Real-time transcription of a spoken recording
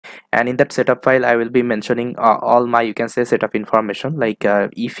and in that setup file I will be mentioning all my, you can say, setup information, like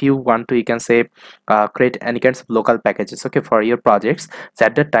if you want to, you can say, create any kinds of local packages, okay, for your projects. So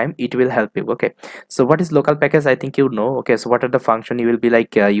at that time it will help you. Okay, so what is local package, I think you know. Okay, so what are the function you will be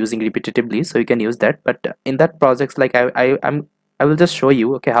like using repetitively, so you can use that. But in that projects, like I will just show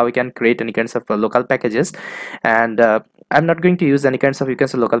you, okay, how we can create any kinds of local packages. And I'm not going to use any kinds of, you can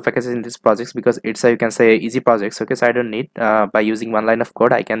say, local packages in this projects, because it's a, you can say, easy projects. Okay, so I don't need by using one line of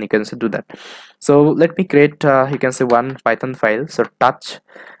code I can, you can say, do that. So let me create you can say one Python file. So touch,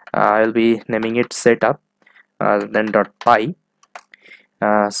 I'll be naming it setup, then .py.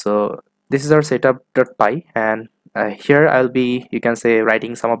 So this is our setup.py, and here I'll be, you can say,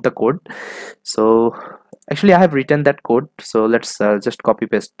 writing some of the code. So actually I have written that code, so let's just copy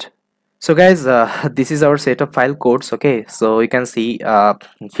paste. So guys, this is our setup file codes. Okay, so you can see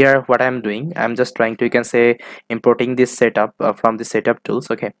here what I'm doing. I'm just trying to, you can say, importing this setup from the setup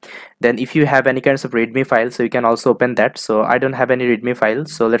tools. Okay, then if you have any kinds of readme file, so you can also open that. So I don't have any readme file,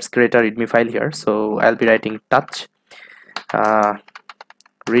 so let's create a readme file here. So I'll be writing touch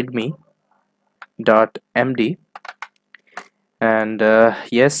readme.md, and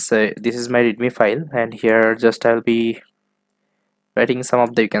yes, this is my readme file, and here just I'll be writing some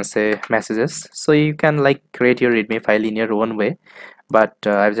of the, you can say, messages. So you can like create your readme file in your own way, but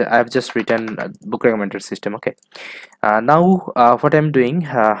I've just written a book recommender system. Okay, now what I'm doing,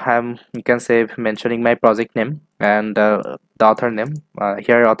 I'm, you can say, mentioning my project name and the author name.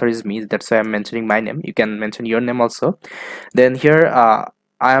 Here author is me, that's why I'm mentioning my name. You can mention your name also. Then here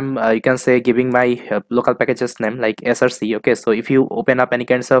I am you can say, giving my local packages name like src. Okay, so if you open up any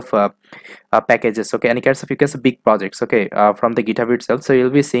kinds of packages, okay, any kinds of, you can say, big projects, okay, from the GitHub itself, so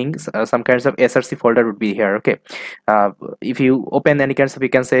you'll be seeing some kinds of src folder would be here. Okay, if you open any kinds of, you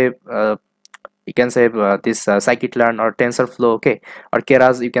can say this scikit-learn or tensorflow, okay, or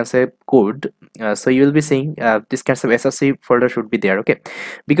keras, you can say, code. So you will be seeing this kinds of src folder should be there. Okay,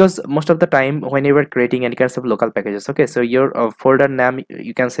 because most of the time when you are creating any kinds of local packages, okay, so your folder name,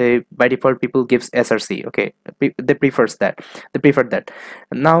 you can say, by default people gives src. Okay, they prefers that, they prefer that.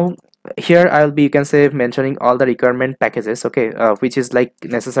 Now here I'll be, you can say, mentioning all the requirement packages, okay, which is like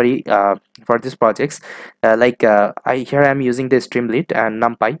necessary for these projects. Like here I'm using the streamlit and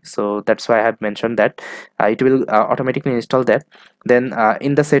numpy, so that's why I have mentioned that it will automatically install that. Then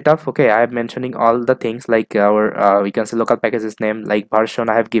in the setup, okay, I am mentioning all the things like our we can say local packages name, like version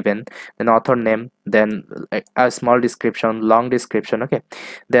I have given, then author name, then a small description, long description. Okay,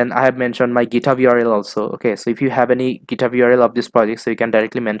 then I have mentioned my GitHub URL also. Okay, so if you have any GitHub URL of this project, so you can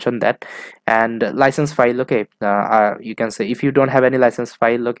directly mention that. And license file, okay, you can say, if you don't have any license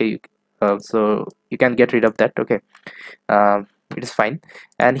file, okay, so you can get rid of that. Okay, it is fine.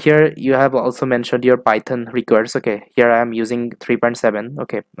 And here you have also mentioned your Python requires. Okay, here I am using 3.7.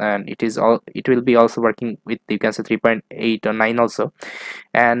 okay, and it will be also working with, you can say, 3.8 or 9 also.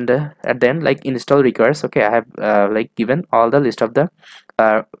 And at the end, like install requires, okay, I have like given all the list of the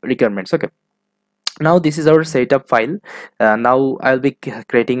requirements. Okay, now this is our setup file. Now I'll be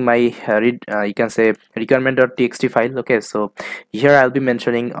creating my you can say, requirement.txt file. Okay, so here I'll be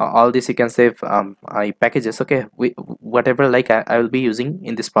mentioning all this, you can say, my packages. Okay, whatever like I will be using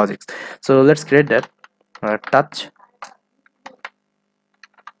in this project. So let's create that. Touch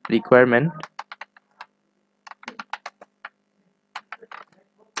requirement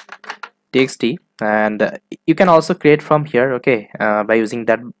txt, and you can also create from here. Okay, by using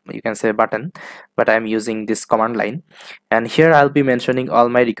that, you can say, button, but I'm using this command line. And here I'll be mentioning all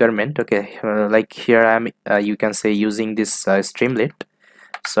my requirement. Okay, like here I'm you can say, using this streamlit,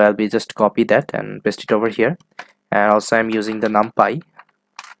 so I'll be just copy that and paste it over here. And also I'm using the numpy.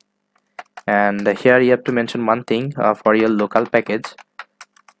 And here you have to mention one thing for your local packages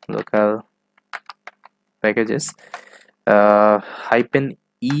hyphen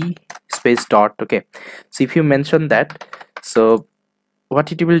e space dot. Okay, so if you mention that, so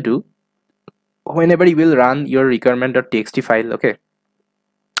what it will do, whenever you will run your requirement.txt file, okay,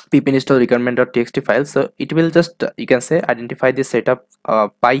 pip install requirement.txt file, so it will just you can say, identify the setup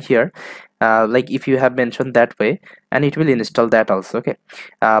by here, like if you have mentioned that way, and it will install that also. Okay,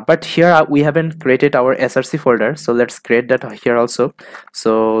 but here we haven't created our src folder, so let's create that here also.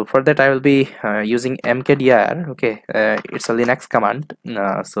 So for that I will be using mkdir. Okay, it's a Linux command.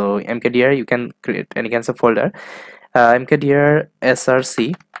 So mkdir, you can create any kinds of folder, mkdir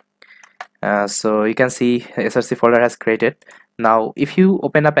src. So you can see src folder has created. Now if you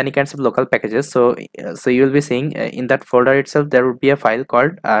open up any kinds of local packages, so you will be seeing in that folder itself there would be a file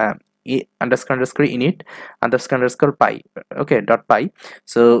called underscore underscore init underscore underscore py, okay, dot py.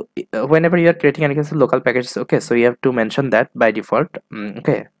 So whenever you are creating any kind of local packages, okay, so you have to mention that by default.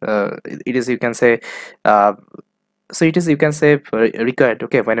 Okay, it is, you can say, uh, so it is, you can say, required,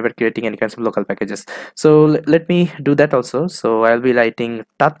 okay, whenever creating any kinds of local packages. So let me do that also. So I'll be writing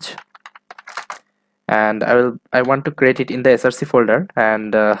touch, and I want to create it in the src folder,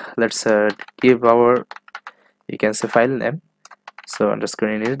 and let's give our, you can say, file name, so underscore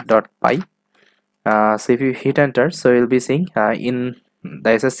init dot py. So if you hit enter, so you'll be seeing in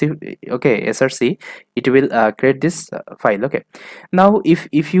the SSC, okay, src, it will create this file. Okay, now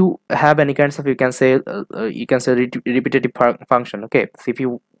if you have any kinds of, you can say, repetitive function, okay, so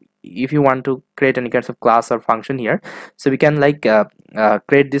if you want to create any kinds of class or function here, so we can like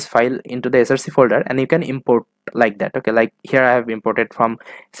create this file into the src folder, and you can import like that. Okay, like here I have imported from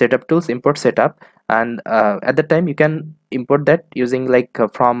setup tools, import setup, and at the time you can import that using like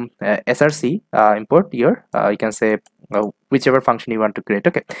from src import your, you can say, whichever function you want to create.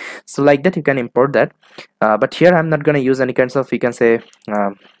 Okay, so like that you can import that, but here I'm not going to use any kinds of, you can say,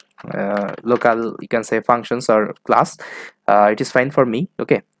 local, you can say, functions or class. It is fine for me,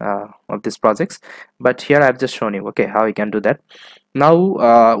 okay, of these projects, but here I've just shown you, okay, how you can do that.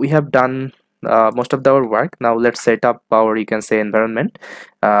 Now we have done most of our work. Now let's set up our, you can say, environment,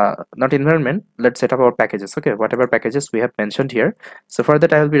 not environment, let's set up our packages, okay, whatever packages we have mentioned here. So for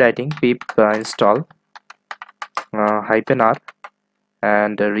that I will be writing pip install -r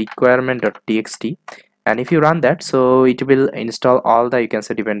and requirement.txt, and if you run that, so it will install all the, you can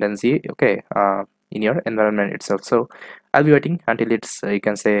say, dependency, okay, in your environment itself. So I'll be waiting until it's, you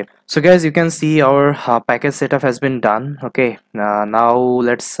can say, so guys, you can see our package setup has been done. Okay, now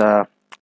let's